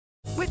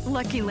With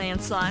Lucky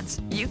Land Slots,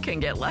 you can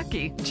get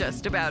lucky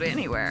just about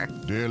anywhere.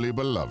 Dearly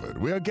beloved,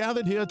 we are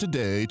gathered here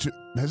today to...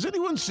 Has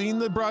anyone seen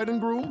the bride and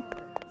groom?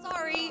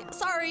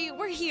 Sorry,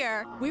 we're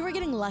here. We were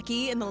getting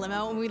lucky in the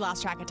limo and we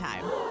lost track of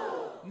time.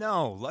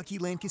 No, Lucky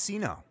Land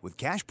Casino, with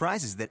cash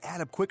prizes that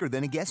add up quicker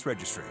than a guest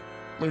registry.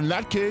 In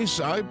that case,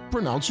 I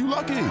pronounce you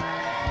lucky.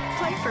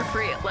 Play for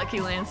free at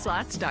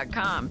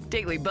LuckyLandSlots.com.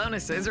 Daily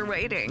bonuses are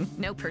waiting.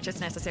 No purchase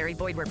necessary.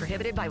 Void where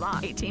prohibited by law.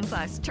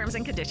 18+. Terms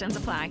and conditions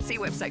apply. See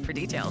website for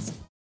details.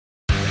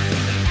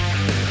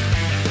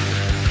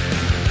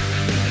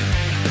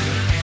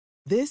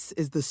 This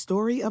is the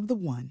story of the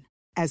one.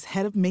 As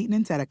head of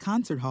maintenance at a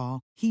concert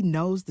hall, he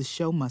knows the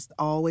show must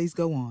always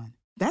go on.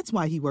 That's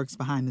why he works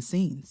behind the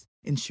scenes,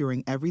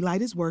 ensuring every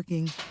light is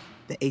working,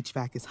 the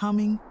HVAC is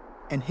humming,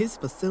 and his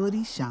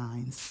facility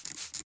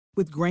shines.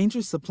 With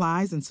Grainger's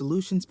supplies and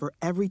solutions for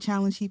every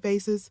challenge he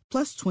faces,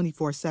 plus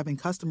 24/7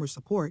 customer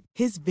support,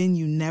 his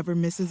venue never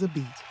misses a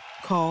beat.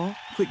 Call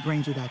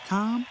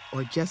quickgrainger.com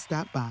or just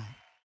stop by.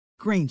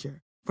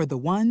 Grainger, for the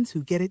ones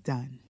who get it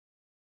done.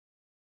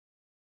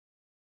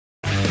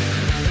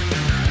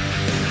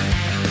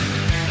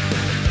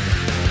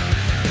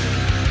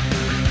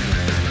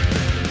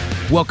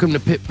 Welcome to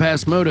Pit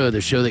Pass Moto,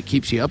 the show that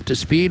keeps you up to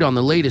speed on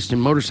the latest in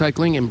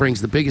motorcycling and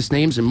brings the biggest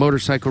names in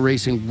motorcycle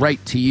racing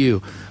right to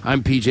you.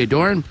 I'm PJ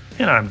Doran.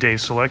 And I'm Dave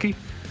Selecki.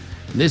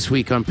 This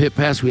week on Pit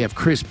Pass, we have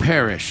Chris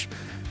Parrish.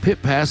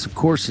 Pit Pass, of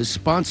course, is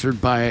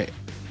sponsored by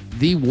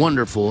the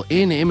wonderful,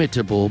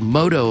 inimitable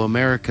Moto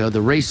America,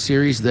 the race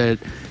series that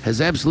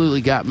has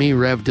absolutely got me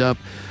revved up.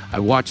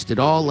 I watched it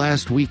all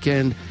last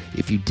weekend.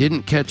 If you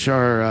didn't catch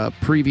our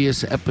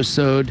previous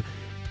episode,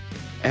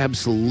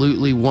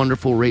 absolutely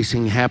wonderful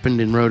racing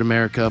happened in Road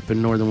America up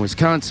in northern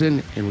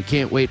Wisconsin, and we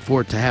can't wait for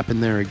it to happen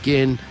there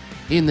again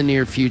in the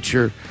near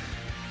future.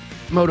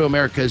 Moto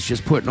America is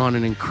just putting on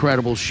an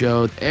incredible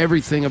show.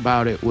 Everything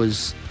about it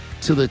was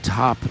to the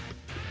top,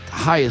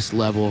 highest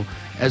level,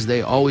 as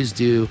they always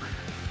do.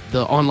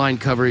 The online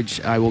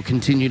coverage I will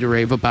continue to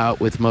rave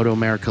about with Moto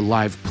America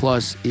Live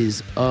Plus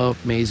is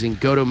amazing.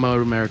 Go to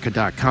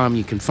motoamerica.com.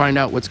 You can find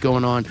out what's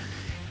going on.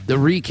 The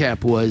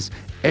recap was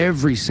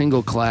every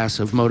single class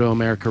of Moto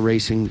America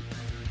Racing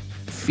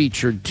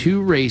featured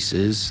 2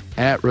 races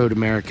at Road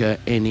America,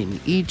 and in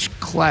each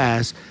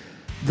class,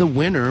 the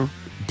winner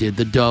did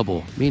the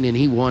double, meaning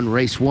he won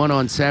race 1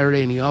 on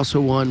Saturday, and he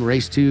also won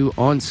race 2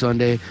 on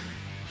Sunday.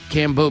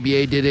 Cam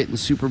Beaubier did it in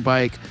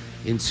Superbike.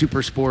 In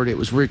Supersport, it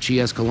was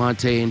Richie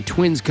Escalante. In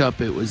Twins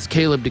Cup, it was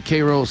Caleb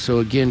DeCarroll. So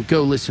again,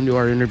 go listen to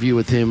our interview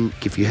with him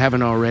if you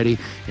haven't already.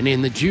 And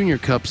in the Junior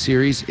Cup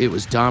Series, it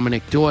was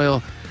Dominic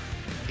Doyle.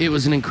 It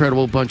was an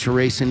incredible bunch of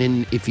racing,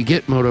 and if you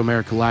get Moto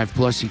America Live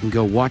Plus, you can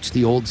go watch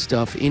the old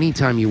stuff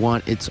anytime you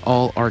want. It's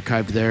all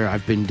archived there.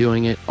 I've been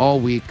doing it all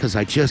week because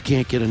I just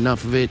can't get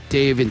enough of it.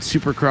 Dave, in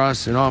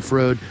Supercross and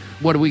off-road,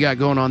 what do we got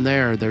going on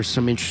there? There's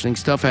some interesting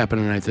stuff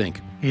happening, I think.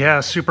 Yeah,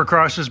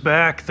 Supercross is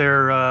back.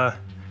 They're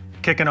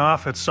kicking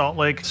off at Salt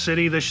Lake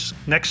City this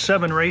next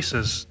 7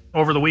 races.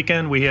 Over the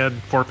weekend, we had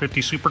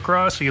 450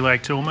 Supercross, Eli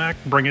Tomac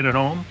bringing it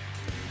home.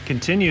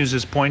 Continues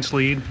his points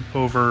lead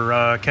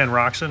over Ken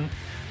Roczen.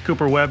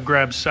 Cooper Webb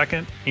grabbed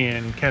second,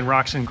 and Ken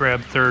Roczen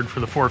grabbed third for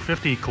the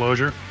 450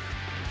 closure.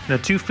 In the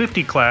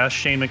 250 class,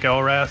 Shane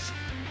McElrath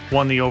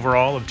won the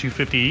overall of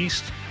 250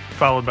 East,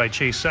 followed by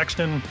Chase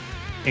Sexton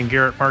and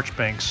Garrett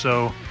Marchbanks.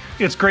 So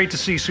it's great to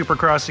see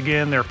Supercross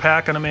again. They're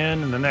packing them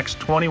in the next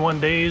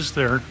 21 days.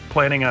 They're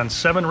planning on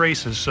 7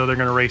 races, so they're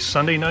going to race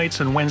Sunday nights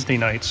and Wednesday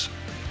nights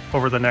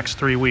over the next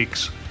 3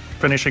 weeks,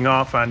 finishing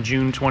off on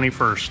June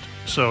 21st.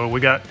 So we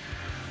got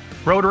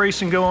road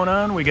racing going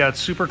on. We got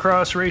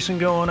Supercross racing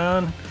going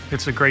on.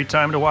 It's a great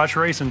time to watch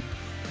racing.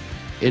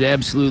 It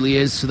absolutely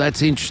is. So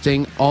that's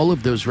interesting. All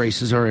of those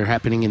races are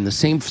happening in the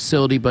same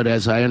facility, but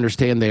as I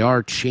understand, they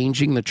are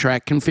changing the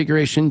track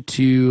configuration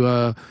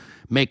to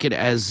make it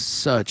as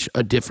such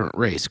a different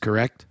race,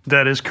 correct?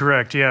 That is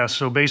correct, yeah.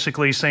 So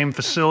basically same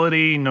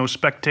facility, no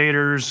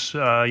spectators,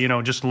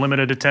 just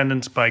limited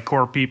attendance by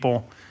core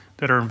people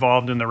that are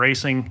involved in the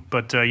racing.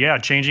 But yeah,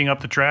 changing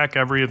up the track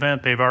every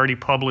event. They've already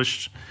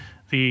published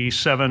the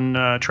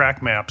 7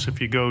 track maps. If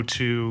you go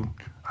to,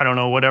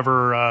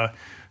 whatever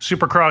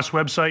Supercross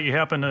website you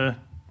happen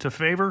to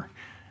favor,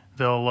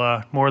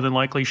 they'll more than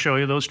likely show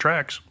you those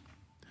tracks.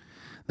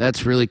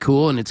 That's really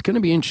cool, and it's going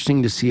to be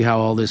interesting to see how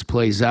all this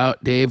plays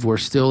out. Dave, we're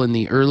still in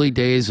the early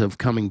days of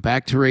coming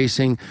back to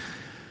racing,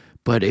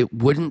 but it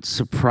wouldn't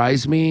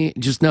surprise me.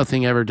 Just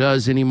nothing ever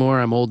does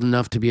anymore. I'm old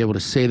enough to be able to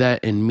say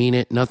that and mean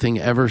it. Nothing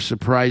ever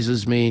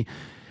surprises me.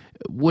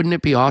 Wouldn't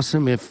it be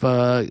awesome if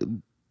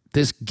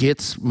this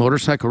gets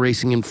motorcycle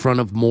racing in front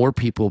of more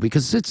people,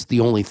 because it's the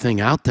only thing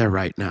out there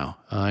right now.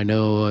 I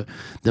know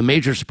the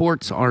major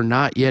sports are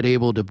not yet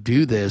able to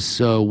do this,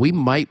 so we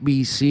might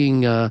be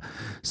seeing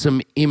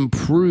some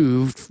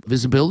improved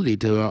visibility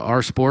to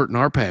our sport and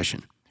our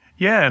passion.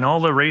 Yeah, and all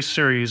the race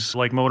series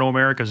like Moto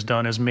America's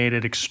done has made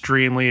it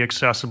extremely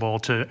accessible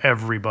to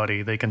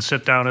everybody. They can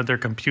sit down at their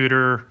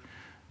computer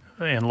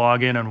and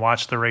log in and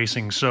watch the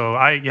racing. So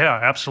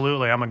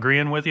absolutely, I'm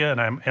agreeing with you,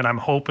 and I'm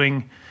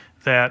hoping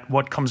that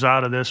what comes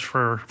out of this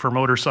for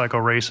motorcycle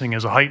racing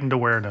is a heightened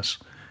awareness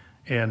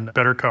and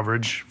better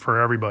coverage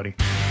for everybody.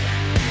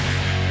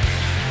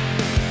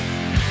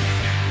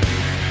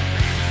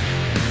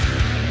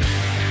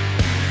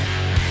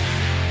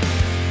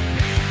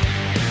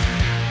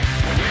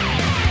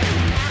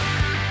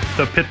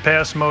 The Pit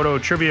Pass Moto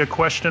Trivia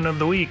Question of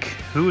the Week.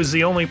 Who is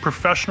the only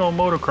professional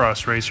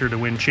motocross racer to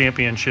win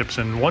championships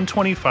in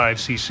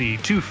 125cc,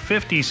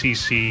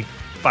 250cc,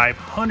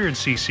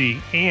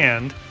 500cc,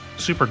 and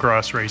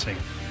Supercross racing?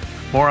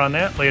 More on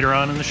that later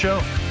on in the show.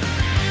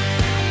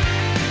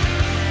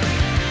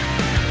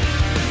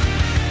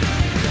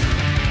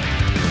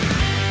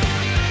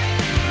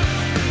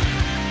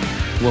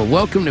 Well,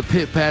 welcome to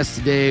Pit Pass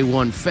today.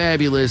 One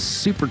fabulous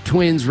Super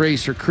Twins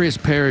racer, Chris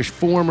Parrish,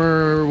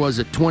 former, was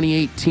a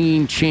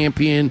 2018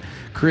 champion.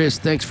 Chris,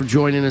 thanks for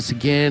joining us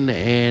again,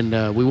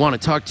 and we want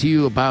to talk to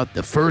you about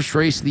the first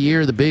race of the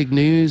year, the big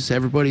news.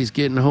 Everybody's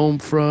getting home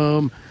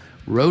from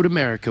Road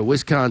America,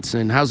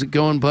 Wisconsin. How's it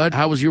going, bud?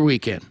 How was your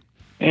weekend?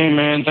 Hey,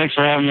 man, thanks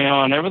for having me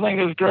on. Everything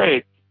is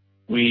great.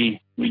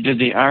 We did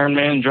the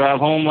Ironman drive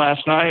home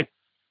last night.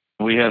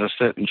 We had to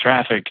sit in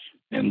traffic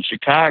in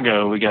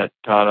Chicago. We got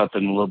caught up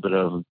in a little bit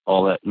of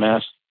all that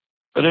mess.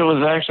 But it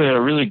was actually a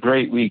really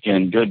great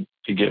weekend. Good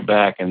to get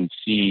back and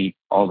see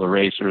all the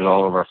racers,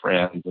 all of our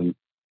friends, and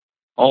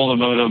all the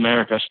Moto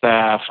America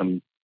staff,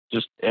 and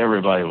just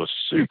everybody was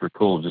super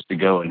cool just to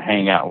go and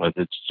hang out with.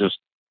 It's just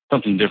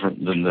something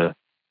different than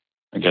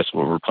I guess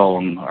what we're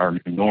calling our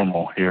new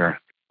normal here.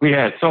 We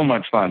had so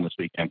much fun this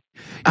weekend.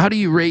 How do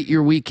you rate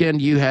your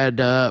weekend? You had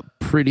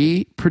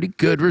pretty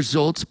good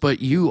results,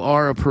 but you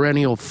are a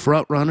perennial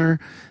front runner.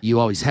 You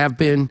always have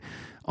been.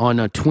 On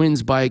a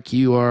Twins bike,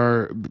 you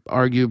are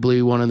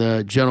arguably one of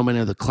the gentlemen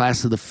of the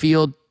class of the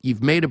field.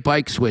 You've made a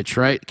bike switch,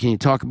 right? Can you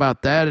talk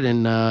about that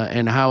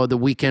and how the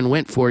weekend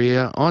went for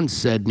you on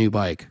said new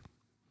bike?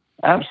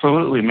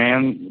 Absolutely,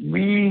 man.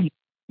 Me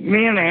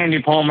and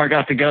Andy Palmer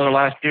got together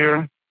last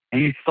year.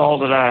 He saw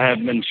that I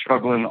had been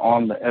struggling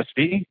on the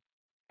SV,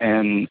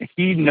 and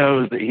he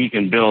knows that he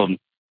can build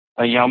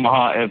a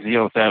Yamaha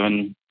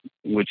F-Z07,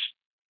 which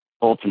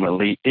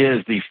ultimately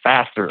is the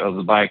faster of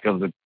the bike of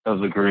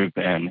the group.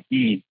 And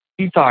he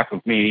talked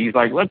with me. He's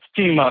like, let's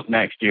team up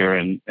next year.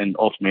 And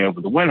ultimately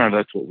over the winter,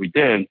 that's what we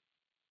did.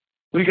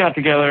 We got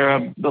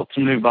together, built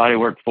some new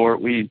bodywork for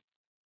it. We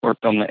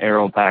worked on the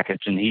aero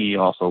package, and he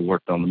also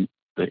worked on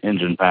the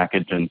engine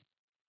package. And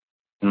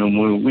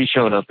when we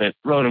showed up at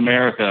Road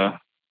America,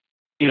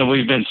 you know,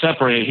 we've been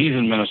separated. He's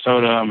in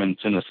Minnesota, I'm in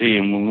Tennessee.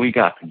 And when we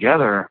got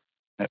together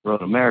at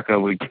Road America,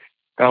 we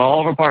got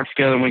all of our parts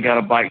together and we got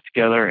a bike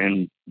together.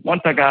 And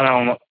once I got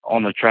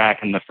on the track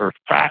in the first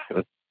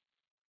practice,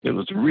 it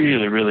was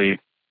really, really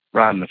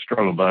riding the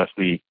struggle bus.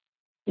 We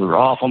were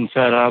off on the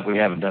setup. We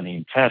haven't done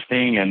any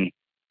testing. And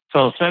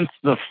so since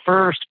the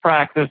first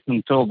practice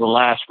until the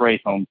last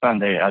race on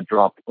Sunday, I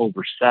dropped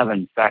over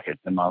 7 seconds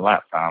in my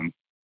lap time.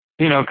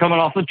 You know, coming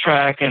off the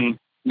track and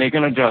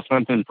making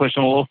adjustments and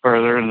pushing a little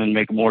further and then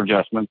making more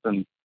adjustments.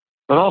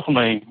 But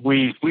ultimately,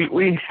 we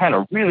had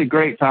a really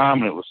great time,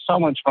 and it was so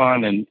much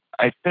fun. And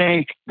I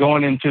think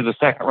going into the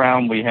second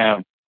round, we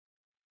have,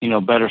 you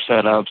know, better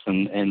setups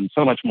and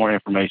so much more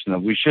information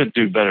that we should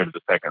do better the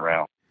second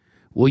round.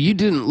 Well, you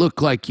didn't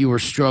look like you were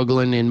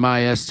struggling in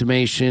my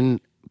estimation,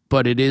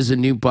 but it is a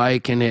new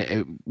bike,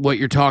 and what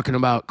you're talking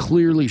about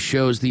clearly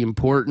shows the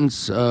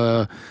importance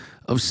of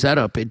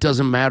setup. It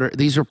doesn't matter.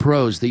 These are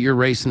pros that you're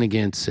racing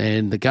against,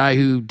 and the guy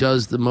who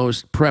does the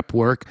most prep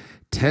work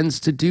tends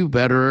to do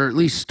better, or at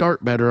least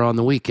start better on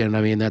the weekend.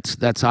 I mean,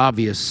 that's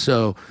obvious.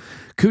 So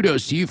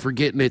kudos to you for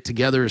getting it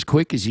together as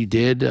quick as you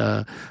did.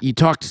 You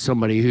talked to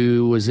somebody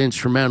who was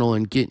instrumental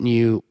in getting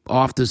you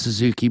off the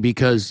Suzuki,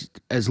 because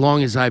as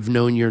long as I've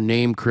known your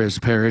name, Chris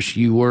Parrish,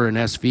 you were an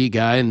SV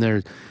guy,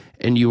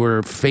 and you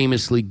were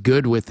famously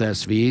good with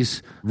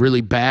SVs,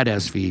 really bad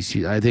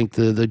SVs. I think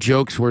the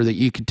jokes were that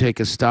you could take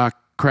a stock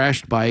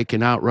crashed bike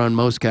and outrun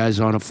most guys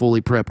on a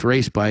fully prepped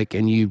race bike,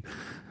 and you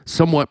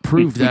somewhat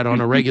proved that on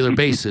a regular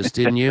basis,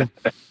 didn't you?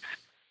 And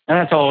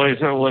that's always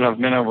what I've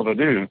been able to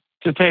do.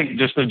 To take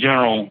just a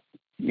general,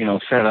 you know,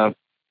 setup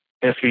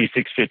SV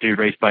 650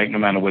 race bike, no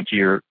matter what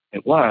year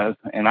it was,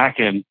 and I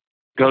could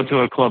go to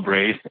a club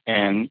race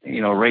and,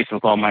 you know, race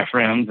with all my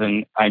friends,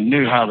 and I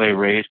knew how they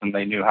raced and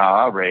they knew how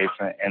I raced,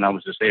 and I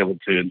was just able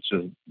to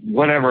just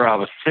whatever I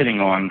was sitting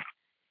on,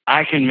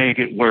 I can make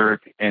it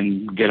work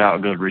and get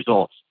out good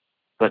results.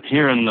 But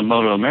here in the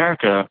Moto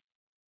America,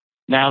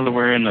 now that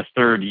we're in the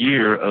third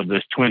year of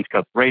this Twins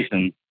Cup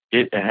racing,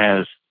 it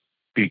has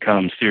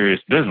become serious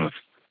business.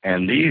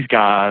 And these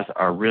guys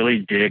are really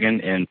digging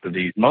into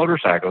these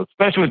motorcycles,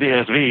 especially with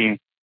the SV.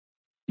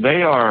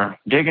 They are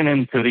digging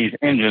into these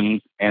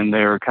engines, and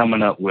they're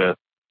coming up with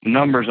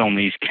numbers on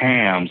these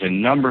cams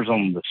and numbers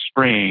on the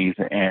springs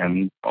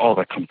and all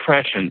the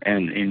compression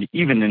and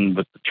even in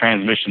with the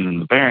transmission and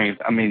the bearings.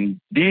 I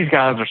mean, these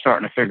guys are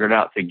starting to figure it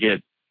out to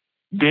get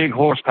big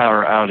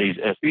horsepower out of these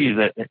SVs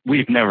that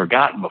we've never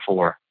gotten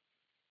before.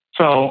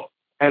 So,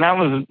 and that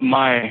was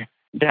my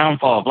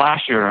downfall of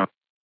last year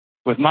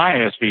with my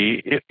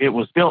SV. It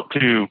was built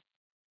to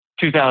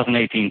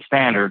 2018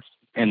 standards.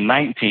 In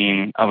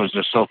 19, I was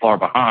just so far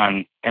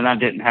behind, and I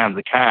didn't have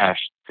the cash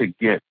to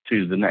get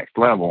to the next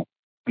level.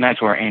 And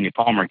that's where Andy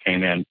Palmer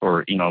came in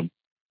for,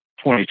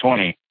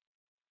 2020.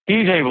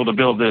 He's able to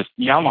build this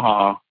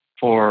Yamaha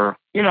for,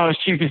 as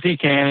cheap as he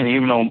can, and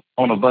even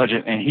on a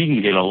budget, and he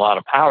can get a lot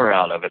of power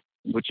out of it,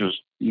 which was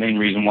the main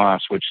reason why I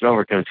switched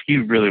over, because he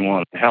really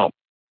wanted to help.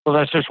 So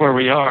that's just where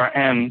we are.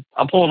 And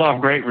I pulled off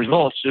great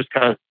results just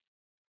because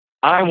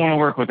I want to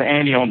work with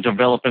Andy on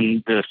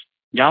developing this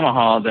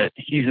Yamaha that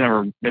he's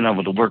never been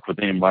able to work with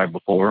anybody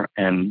before,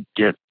 and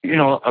get,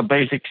 a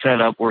basic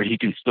setup where he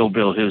can still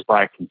build his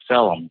bike and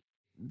sell them.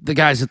 The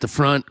guys at the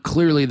front,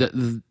 clearly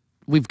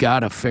we've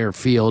got a fair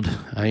field.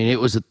 I mean, it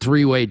was a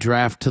three-way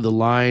draft to the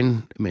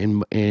line,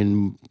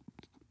 and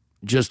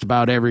just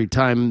about every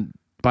time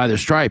by the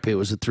stripe, it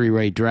was a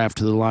three-way draft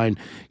to the line.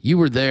 You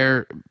were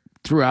there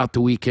throughout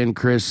the weekend,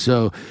 Chris,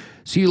 so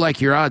you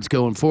like your odds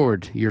going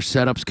forward. Your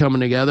setup's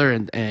coming together,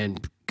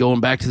 and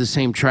going back to the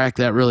same track,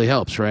 that really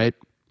helps, right?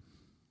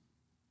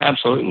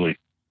 Absolutely.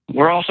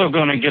 We're also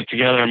going to get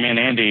together, me and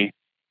Andy,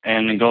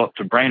 and then go up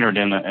to Brainerd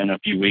in a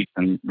few weeks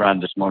and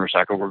ride this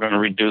motorcycle. We're going to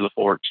redo the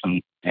forks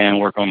and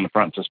work on the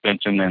front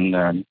suspension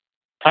and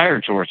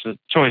tire choices,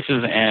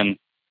 and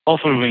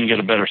hopefully we can get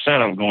a better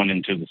setup going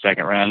into the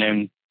second round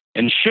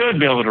and should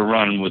be able to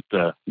run with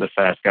the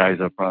fast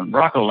guys up front.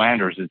 Rocco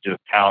Landers is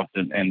just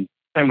talented, and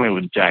same way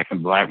with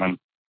Jackson Blackman.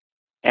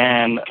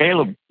 And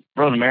Caleb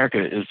Road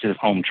America is his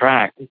home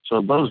track,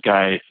 so those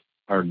guys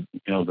are,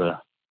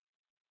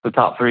 the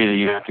top three that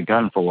you have to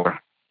gun for.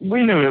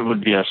 We knew it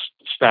would be a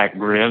stacked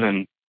grid,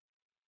 and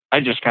I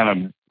just kind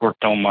of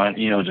worked on my,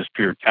 just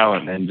pure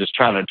talent and just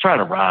try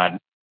to ride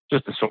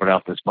just to sort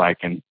out this bike.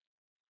 And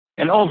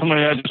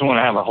ultimately, I just want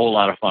to have a whole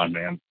lot of fun,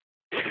 man.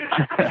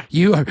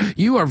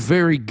 You are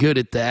very good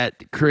at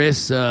that,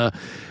 Chris.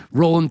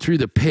 Rolling through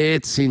the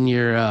pits in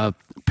your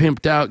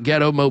pimped out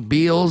ghetto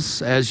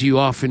mobiles, as you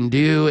often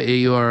do.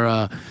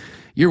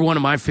 You're one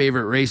of my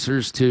favorite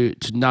racers to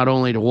not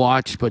only to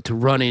watch, but to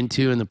run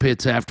into in the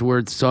pits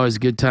afterwards. It's always a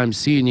good time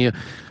seeing you.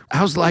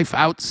 How's life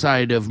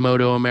outside of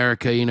Moto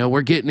America?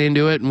 We're getting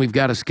into it, and we've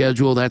got a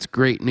schedule. That's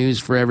great news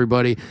for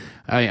everybody.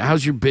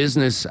 How's your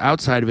business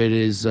outside of it?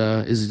 Is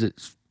it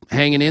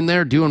hanging in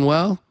there, doing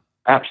well?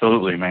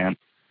 Absolutely, man.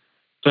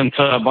 Since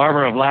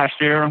Barber of last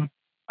year,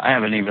 I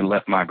haven't even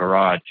left my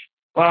garage.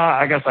 Well,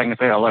 I guess I can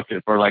say I left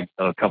it for like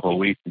a couple of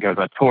weeks because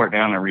I tore it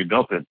down and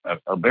rebuilt it,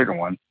 a bigger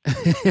one.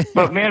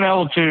 But being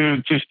able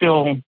to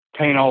still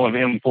paint all of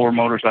M4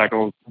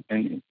 motorcycles,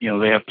 and,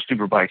 they have the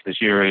super bikes this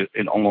year,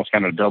 it almost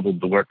kind of doubled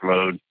the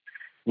workload.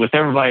 With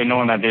everybody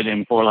knowing I did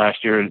M4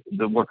 last year,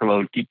 the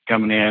workload keeps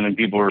coming in, and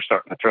people are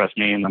starting to trust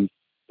me, and I'm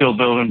still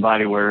building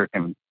body work.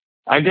 And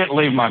I didn't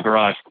leave my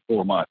garage for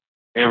 4 months.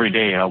 Every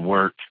day I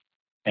worked,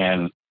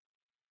 and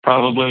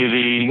probably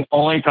the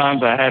only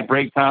times I had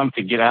break time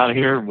to get out of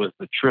here was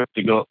the trip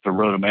to go up to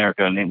Road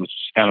America. And it was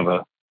just kind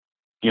of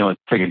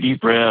take a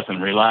deep breath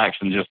and relax,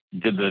 and just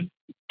did the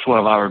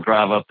 12-hour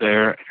drive up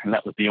there. And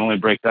that was the only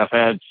break I've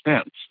had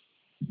since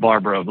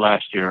Barber of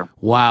last year.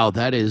 Wow,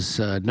 that is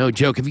no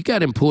joke. Have you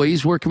got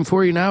employees working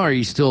for you now, or are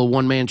you still a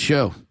one-man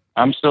show?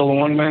 I'm still a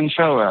one-man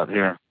show out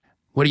here.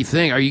 What do you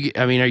think? Are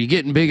you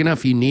getting big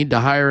enough you need to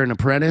hire an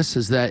apprentice?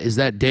 Is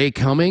that day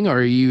coming, or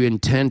are you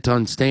intent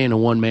on staying a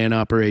one-man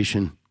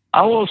operation?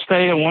 I will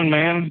stay a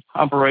one-man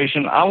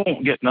operation. I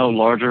won't get no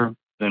larger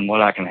than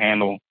what I can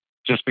handle,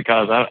 just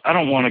because I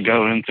don't want to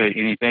go into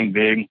anything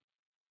big.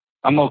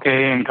 I'm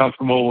okay and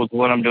comfortable with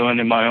what I'm doing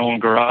in my own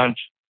garage,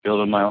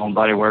 building my own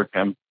bodywork.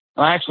 I'm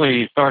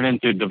actually starting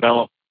to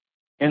develop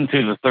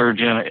into the third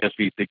gen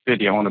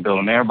SV650. I want to build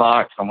an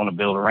airbox. I want to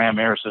build a Ram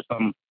air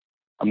system.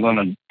 I'm going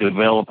to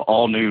develop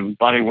all new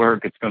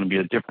bodywork. It's going to be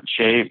a different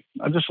shape.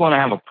 I just want to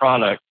have a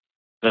product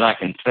that I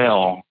can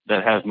sell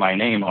that has my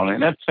name on it.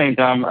 And at the same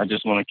time, I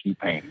just want to keep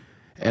painting.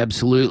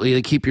 Absolutely.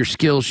 To keep your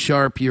skills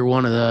sharp, you're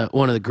one of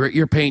the great.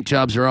 Your paint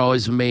jobs are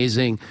always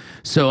amazing.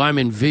 So I'm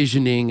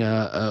envisioning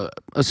a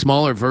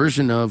smaller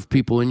version of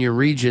people in your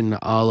region,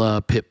 a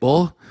la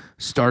Pitbull.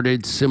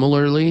 Started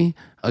similarly,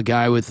 a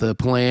guy with a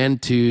plan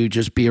to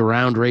just be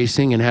around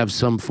racing and have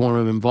some form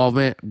of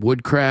involvement.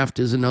 Woodcraft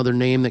is another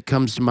name that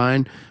comes to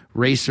mind.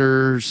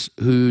 Racers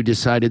who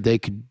decided they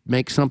could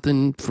make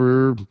something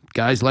for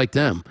guys like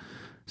them.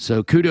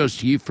 So kudos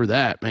to you for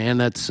that, man.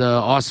 That's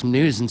awesome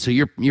news. And so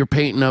you're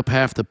painting up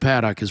half the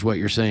paddock is what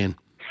you're saying.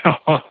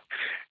 And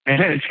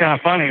it's kind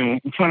of funny.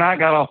 When I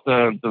got off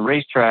the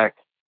racetrack,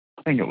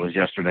 I think it was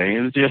yesterday.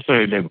 It was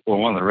yesterday, the day before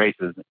one of the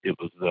races. It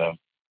was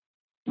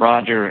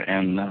Roger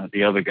and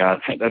the other guy.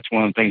 That's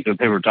one of the things that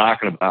they were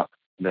talking about,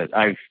 that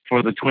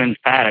for the Twins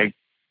paddock,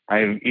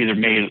 I've either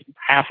made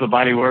half the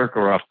body work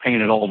or I've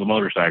painted all the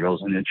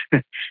motorcycles. And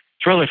it's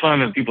really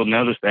fun that people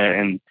notice that,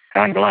 and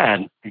I'm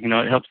glad.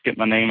 It helps get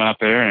my name out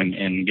there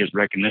and get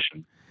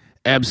recognition.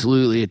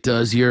 Absolutely, it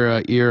does.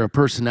 You're a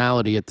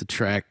personality at the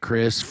track,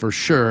 Chris, for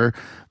sure.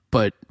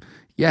 But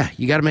yeah,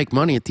 you got to make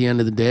money at the end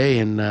of the day,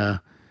 and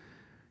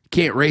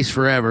can't race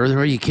forever,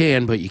 or you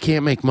can, but you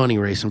can't make money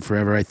racing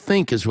forever, I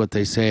think is what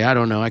they say. I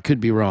don't know. I could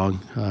be wrong.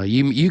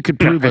 You could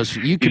prove us.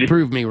 You could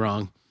prove me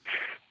wrong.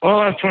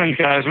 Well, that's Twins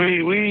guys.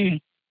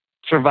 We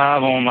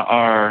survive on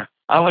our,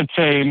 I would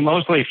say,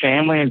 mostly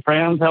family and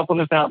friends helping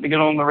us out to get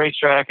on the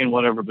racetrack and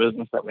whatever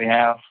business that we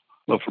have.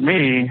 But for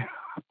me,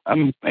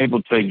 I'm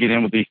able to get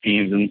in with these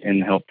teams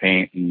and help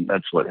paint, and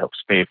that's what helps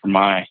pay for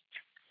my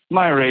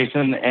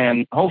racing,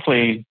 and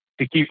hopefully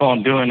to keep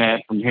on doing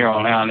that from here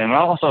on out. And I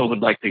also would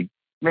like to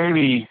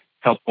maybe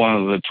help one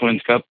of the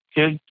Twins Cup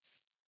kids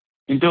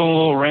and doing a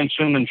little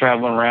wrenching and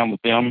traveling around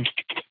with them.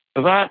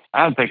 Because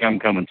I think I'm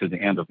coming to the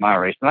end of my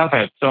race. And I've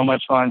had so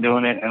much fun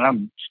doing it, and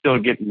I'm still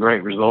getting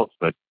great results,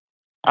 but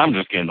I'm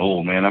just getting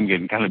old, man. I'm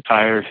getting kind of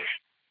tired.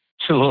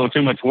 It's a little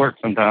too much work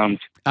sometimes.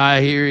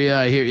 I hear you.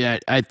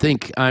 I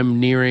think I'm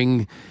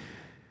nearing...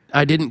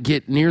 I didn't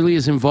get nearly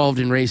as involved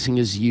in racing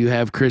as you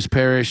have, Chris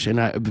Parrish,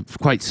 and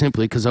quite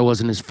simply because I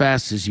wasn't as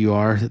fast as you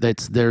are.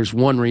 There's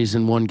one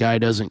reason one guy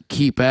doesn't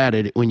keep at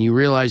it. When you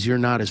realize you're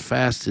not as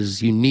fast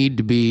as you need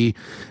to be,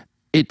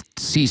 it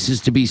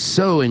ceases to be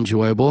so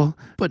enjoyable.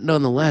 But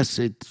nonetheless,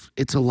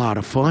 it's a lot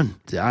of fun.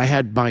 I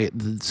had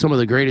some of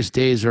the greatest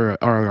days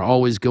are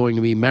always going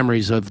to be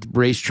memories of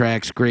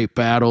racetracks, great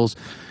battles,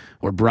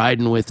 or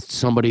riding with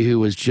somebody who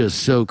was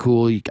just so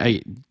cool.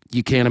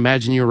 You can't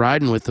imagine you're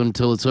riding with them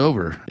until it's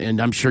over. And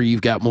I'm sure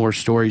you've got more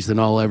stories than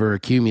I'll ever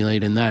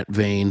accumulate in that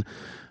vein.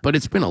 But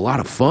it's been a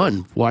lot of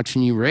fun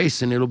watching you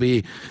race, and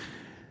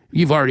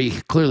you've already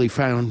clearly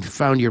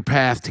found your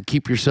path to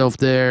keep yourself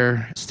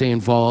there, stay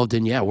involved,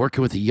 and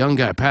working with a young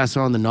guy, pass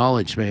on the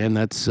knowledge, man.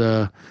 It's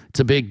a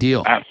big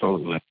deal.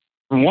 Absolutely.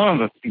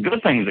 One of the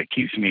good things that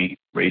keeps me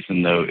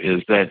racing, though,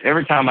 is that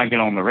every time I get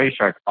on the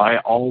racetrack, I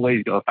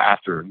always go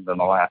faster than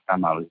the last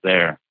time I was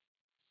there.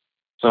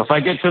 So if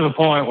I get to the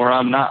point where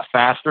I'm not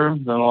faster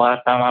than the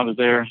last time I was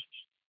there,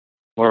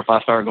 or if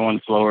I start going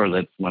slower,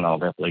 that's when I'll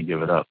definitely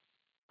give it up.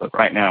 But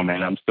right now,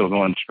 man, I'm still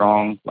going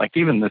strong. Like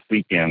even this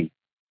weekend,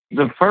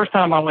 the first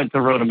time I went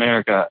to Road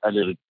America, I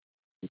did a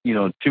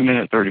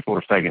 2-minute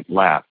 34-second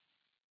lap.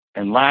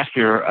 And last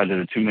year I did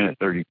a 2-minute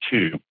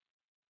 32.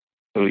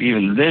 So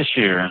even this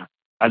year,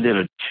 I did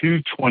a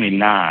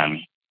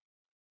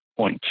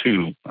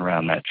 2:29.2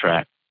 around that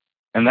track.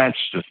 And that's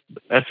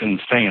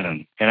insane.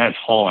 And that's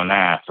hauling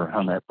ass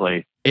around that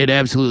place. It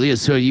absolutely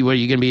is. So are you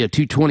going to be a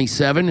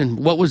 2:27? And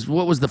what was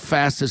the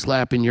fastest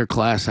lap in your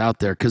class out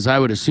there? Because I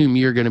would assume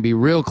you're going to be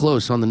real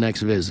close on the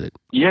next visit.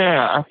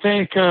 Yeah, I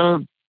think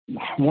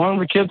one of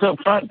the kids up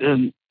front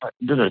did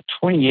a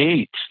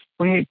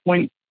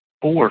 28.4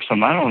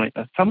 something. I don't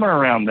know, somewhere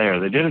around there.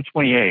 They did a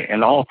 28,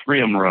 and all three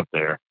of them were up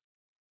there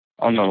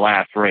on the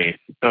last race.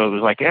 So it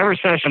was like every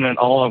session and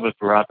all of us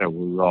were out there,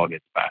 we would all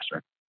get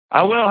faster.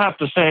 I will have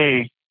to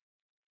say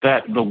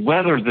that the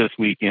weather this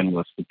weekend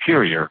was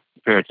superior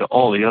compared to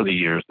all the other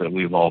years that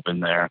we've all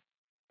been there,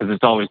 because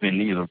it's always been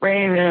either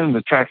raining,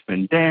 the track's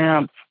been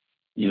damp,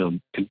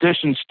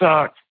 conditions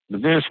stuck.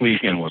 But this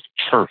weekend was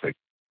perfect.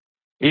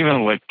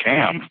 Even with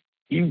Cam,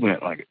 he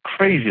went like a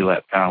crazy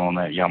lap time on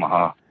that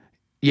Yamaha.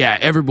 Yeah,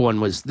 everyone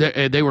was.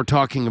 They were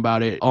talking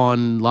about it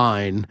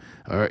online.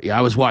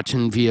 I was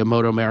watching via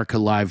Moto America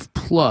Live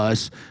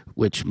Plus,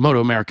 which Moto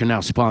America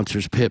now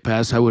sponsors Pit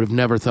Pass. I would have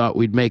never thought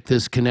we'd make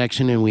this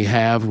connection, and we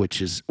have,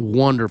 which is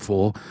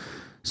wonderful.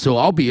 So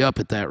I'll be up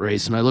at that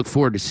race, and I look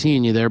forward to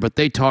seeing you there. But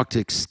they talked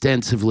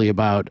extensively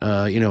about,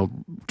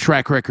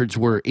 track records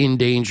were in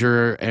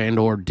danger and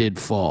or did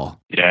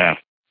fall. Yeah,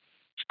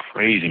 it's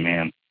crazy,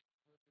 man.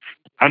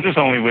 I just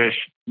only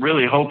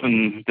really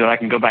hoping that I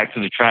can go back to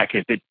the track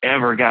if it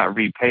ever got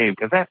repaved,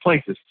 because that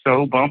place is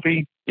so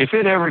bumpy. If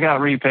it ever got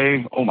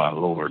repaved, oh my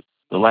Lord,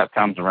 the lap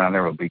times around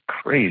there would be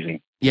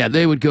crazy. Yeah,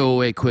 they would go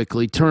away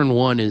quickly. Turn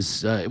one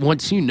is,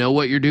 once you know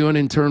what you're doing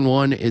in turn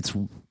one, it's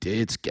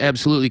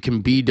absolutely can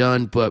be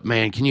done. But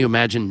man, can you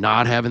imagine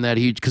not having that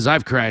huge? Because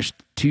I've crashed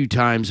 2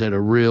 times at a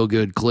real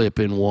good clip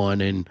in one,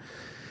 and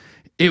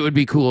it would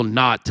be cool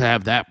not to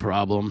have that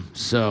problem.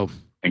 So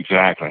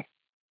exactly.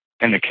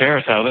 And the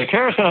carousel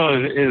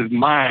is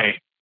my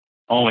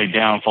only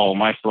downfall.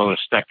 My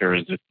slowest sector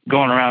is just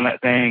going around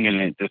that thing,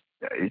 and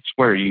it's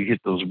where you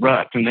hit those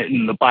ruts, and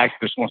the bike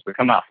just wants to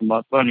come out from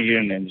up under you,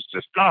 and then it's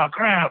just, oh,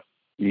 crap.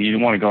 You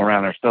want to go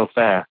around there so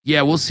fast.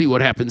 Yeah, we'll see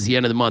what happens at the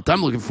end of the month.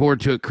 I'm looking forward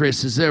to it,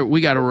 Chris.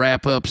 We got to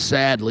wrap up,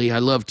 sadly. I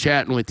love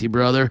chatting with you,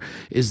 brother.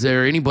 Is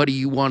there anybody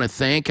you want to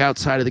thank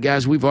outside of the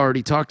guys we've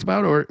already talked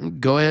about, or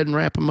go ahead and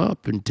wrap them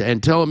up and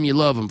tell them you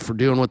love them for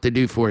doing what they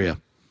do for you?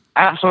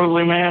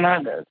 Absolutely,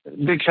 man.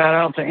 Big shout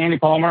out to Andy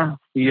Palmer.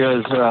 He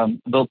has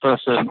built us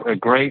a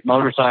great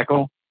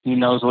motorcycle. He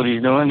knows what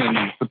he's doing, and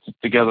he puts it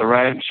together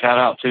right. Shout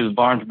out to the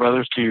Barnes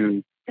brothers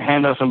to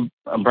hand us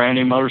a brand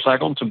new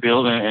motorcycle to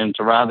build and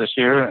to ride this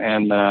year.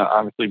 And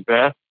obviously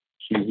Beth,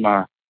 she's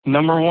my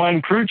number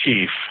one crew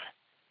chief.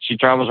 She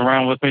travels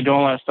around with me doing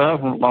all that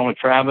stuff, along with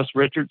Travis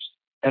Richards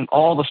and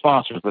all the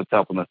sponsors that's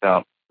helping us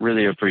out.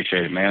 Really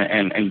appreciate it,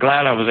 man. And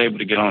glad I was able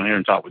to get on here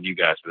and talk with you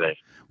guys today.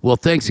 Well,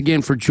 thanks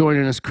again for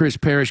joining us, Chris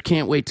Parrish.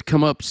 Can't wait to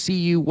come up, see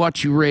you,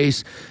 watch you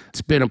race.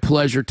 It's been a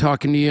pleasure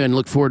talking to you, and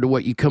look forward to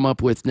what you come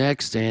up with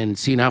next and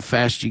seeing how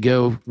fast you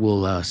go.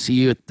 We'll see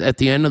you at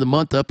the end of the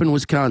month up in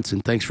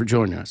Wisconsin. Thanks for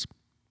joining us.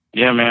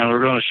 Yeah, man,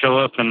 we're going to show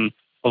up and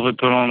hopefully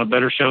put on a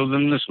better show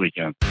than this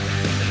weekend.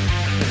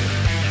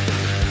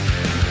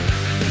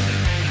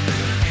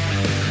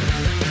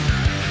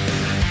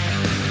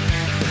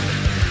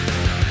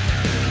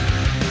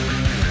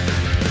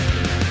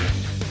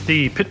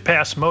 The Pit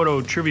Pass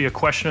Moto Trivia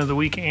Question of the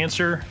Week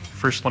answer.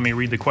 First, let me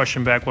read the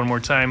question back one more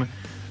time.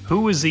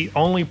 Who is the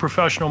only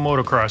professional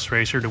motocross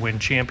racer to win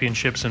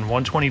championships in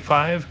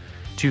 125,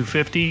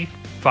 250,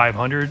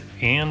 500,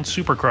 and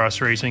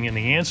Supercross racing? And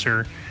the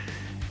answer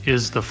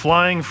is the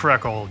Flying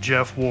Freckle,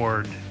 Jeff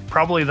Ward.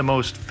 Probably the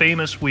most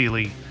famous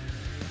wheelie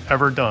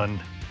ever done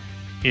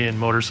in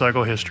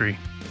motorcycle history.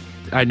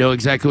 I know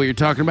exactly what you're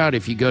talking about.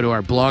 If you go to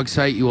our blog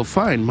site, you will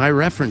find my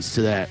reference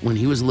to that. When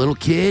he was a little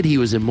kid, he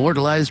was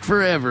immortalized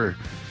forever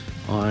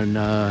on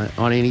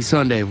Any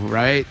Sunday,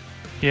 right?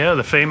 Yeah,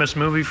 the famous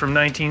movie from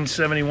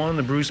 1971,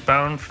 the Bruce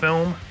Bound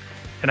film.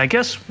 And I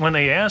guess when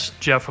they asked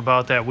Jeff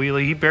about that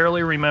wheelie, he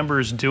barely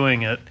remembers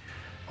doing it,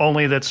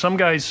 only that some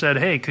guys said,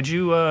 hey, could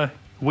you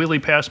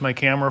wheelie past my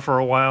camera for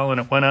a while? And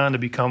it went on to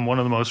become one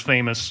of the most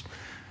famous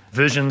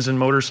visions in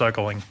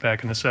motorcycling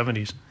back in the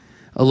 70s.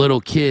 A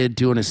little kid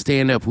doing a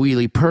stand-up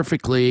wheelie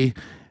perfectly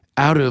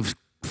out of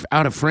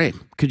frame.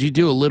 Could you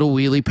do a little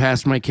wheelie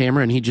past my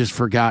camera? And he just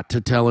forgot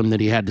to tell him that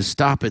he had to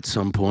stop at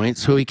some point,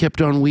 so he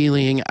kept on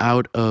wheeling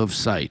out of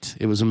sight.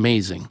 It was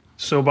amazing.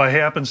 So by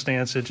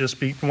happenstance, it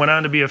just went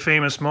on to be a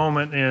famous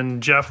moment,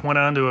 and Jeff went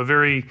on to a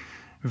very,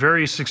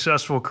 very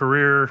successful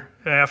career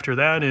after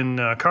that in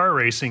car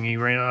racing. He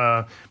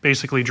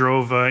basically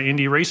drove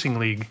Indy Racing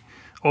League,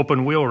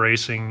 open wheel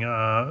racing,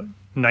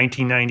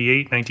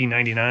 1998,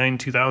 1999,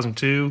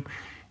 2002.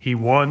 He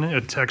won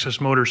at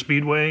Texas Motor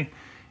Speedway.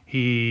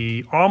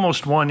 He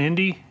almost won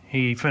Indy.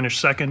 He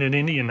finished second in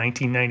Indy in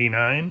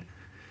 1999.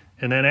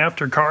 And then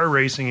after car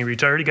racing, he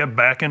retired. He got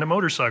back into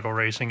motorcycle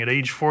racing. At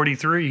age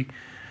 43,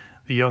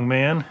 the young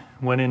man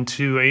went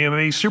into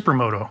AMA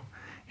Supermoto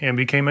and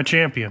became a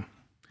champion.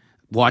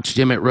 Watched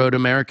him at Road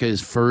America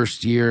his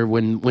first year.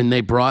 When they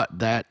brought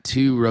that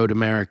to Road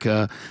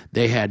America,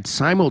 they had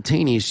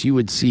simultaneous, you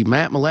would see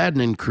Matt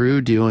Mladen and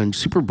crew doing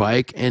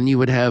Superbike, and you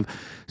would have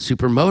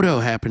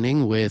Supermoto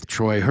happening with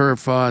Troy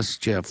Herfoss,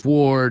 Jeff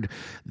Ward,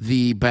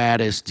 the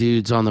baddest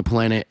dudes on the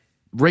planet,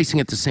 racing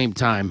at the same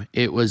time.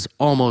 It was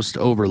almost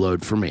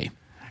overload for me.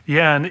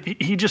 Yeah, and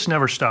he just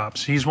never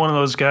stops. He's one of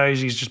those guys,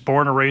 he's just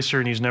born a racer,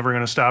 and he's never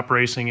going to stop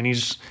racing,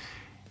 and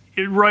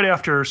right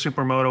after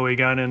Supermoto, he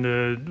got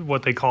into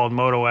what they called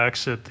Moto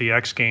X at the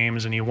X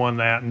Games, and he won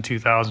that in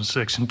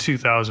 2006 and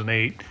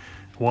 2008,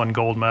 won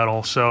gold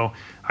medal. So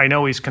I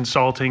know he's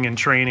consulting and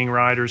training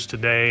riders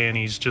today, and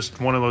he's just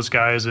one of those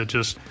guys that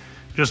just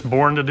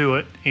born to do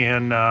it.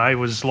 And I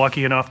was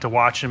lucky enough to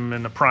watch him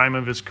in the prime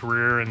of his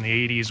career in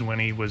the 80s when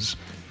he was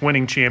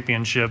winning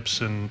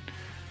championships and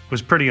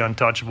was pretty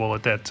untouchable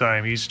at that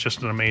time. He's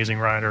just an amazing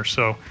rider.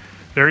 So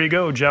there you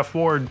go, Jeff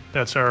Ward.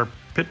 That's our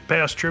Pit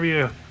Pass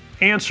Trivia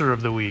answer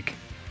of the week.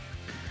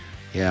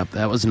 Yeah,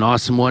 that was an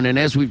awesome one. And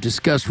as we've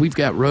discussed, we've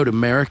got Road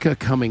America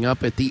coming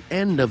up at the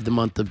end of the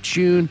month of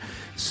June.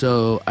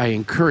 So I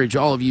encourage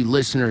all of you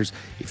listeners,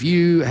 if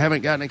you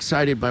haven't gotten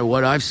excited by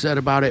what I've said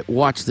about it,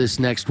 watch this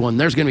next one.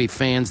 There's going to be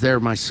fans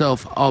there.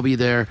 Myself, I'll be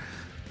there.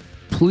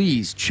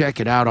 Please check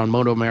it out on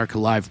Moto America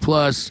Live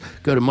Plus.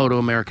 Go to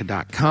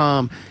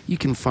MotoAmerica.com. You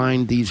can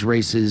find these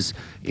races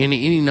in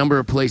any number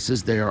of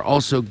places. They are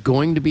also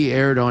going to be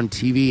aired on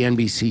TV.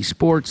 NBC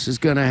Sports is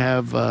going to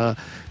have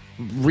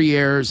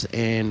re-airs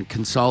and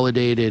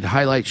consolidated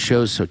highlight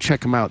shows, so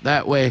check them out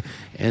that way.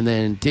 And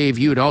then, Dave,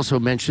 you had also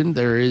mentioned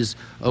there is,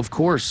 of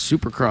course,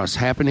 Supercross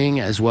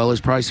happening as well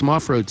as probably some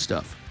off-road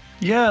stuff.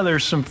 Yeah,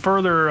 there's some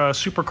further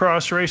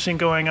Supercross racing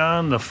going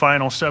on. The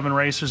final 7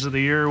 races of the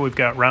year. We've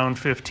got round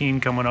 15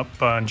 coming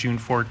up on June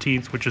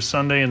 14th, which is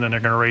Sunday, and then they're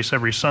going to race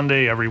every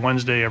Sunday, every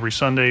Wednesday, every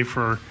Sunday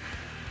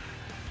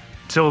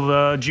till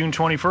the June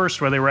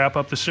 21st, where they wrap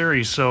up the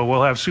series. So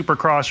we'll have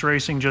Supercross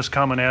racing just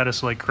coming at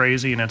us like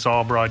crazy, and it's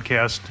all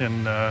broadcast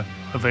and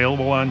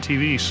available on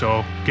TV.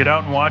 So get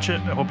out and watch it.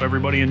 I hope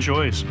everybody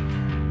enjoys.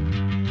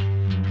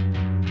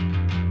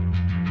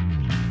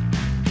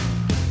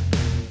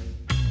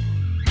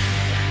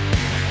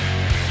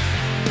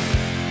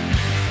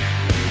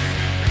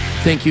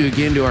 Thank you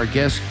again to our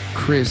guest,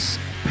 Chris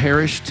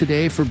Parrish,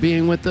 today for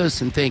being with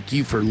us, and thank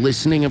you for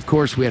listening. Of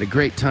course, we had a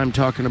great time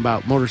talking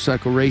about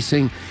motorcycle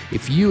racing.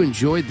 If you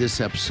enjoyed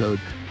this episode,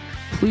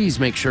 please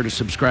make sure to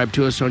subscribe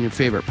to us on your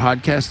favorite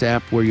podcast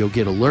app where you'll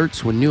get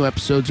alerts when new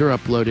episodes are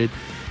uploaded.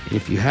 And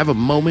if you have a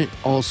moment,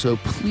 also,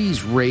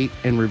 please rate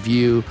and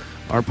review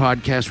our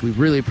podcast. We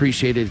really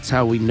appreciate it. It's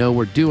how we know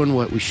we're doing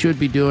what we should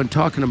be doing,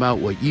 talking about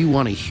what you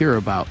want to hear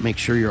about. Make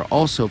sure you're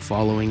also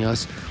following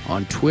us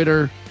on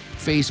Twitter,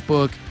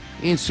 Facebook,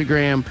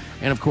 Instagram,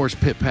 and of course,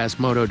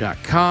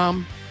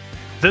 pitpassmoto.com.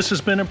 This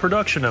has been a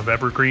production of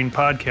Evergreen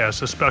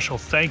Podcasts. A special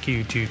thank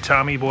you to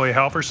Tommy Boy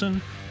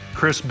Halverson,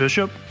 Chris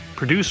Bishop,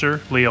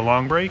 producer Leah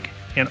Longbreak,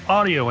 and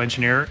audio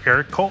engineer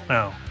Eric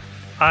Coltnow.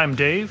 I'm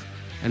Dave.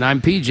 And I'm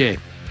PJ.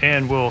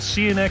 And we'll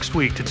see you next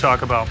week to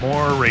talk about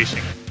more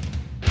racing.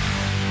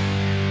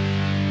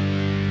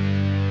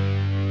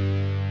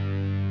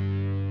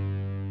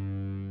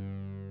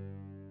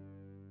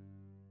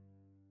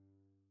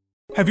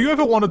 Have you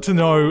ever wanted to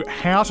know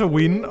how to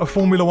win a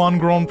Formula One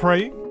Grand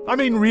Prix? I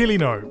mean, really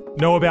know.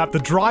 Know about the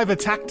driver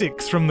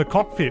tactics from the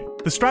cockpit,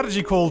 the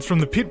strategy calls from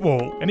the pit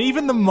wall, and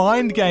even the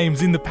mind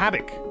games in the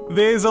paddock.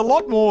 There's a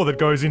lot more that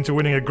goes into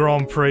winning a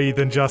Grand Prix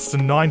than just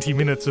 90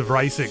 minutes of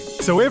racing.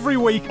 So every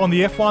week on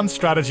the F1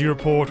 Strategy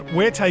Report,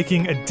 we're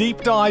taking a deep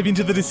dive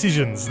into the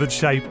decisions that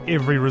shape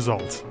every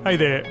result. Hey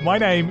there, my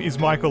name is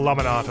Michael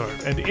Laminato,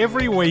 and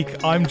every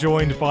week I'm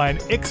joined by an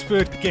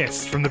expert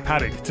guest from the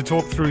paddock to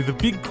talk through the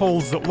big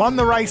calls that won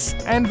the race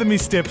and the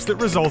missteps that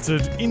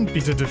resulted in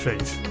bitter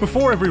defeat.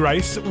 Before every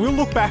race, we'll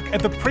look back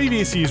at the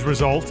previous year's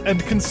result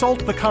and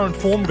consult the current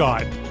form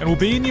guide, and we'll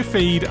be in your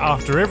feed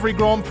after every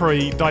Grand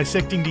Prix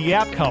dissecting the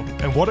outcome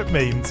and what it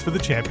means for the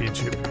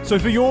championship. So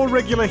for your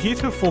regular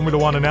hit of Formula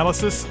One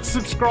analysis,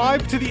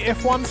 subscribe to the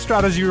F1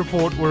 Strategy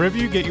Report wherever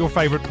you get your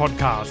favourite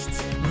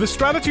podcasts. The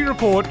Strategy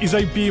Report is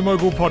a Beer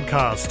Mogul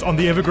podcast on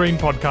the Evergreen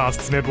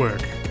Podcasts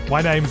Network.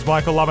 My name's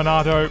Michael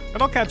Laminato,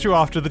 and I'll catch you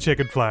after the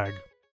checkered flag.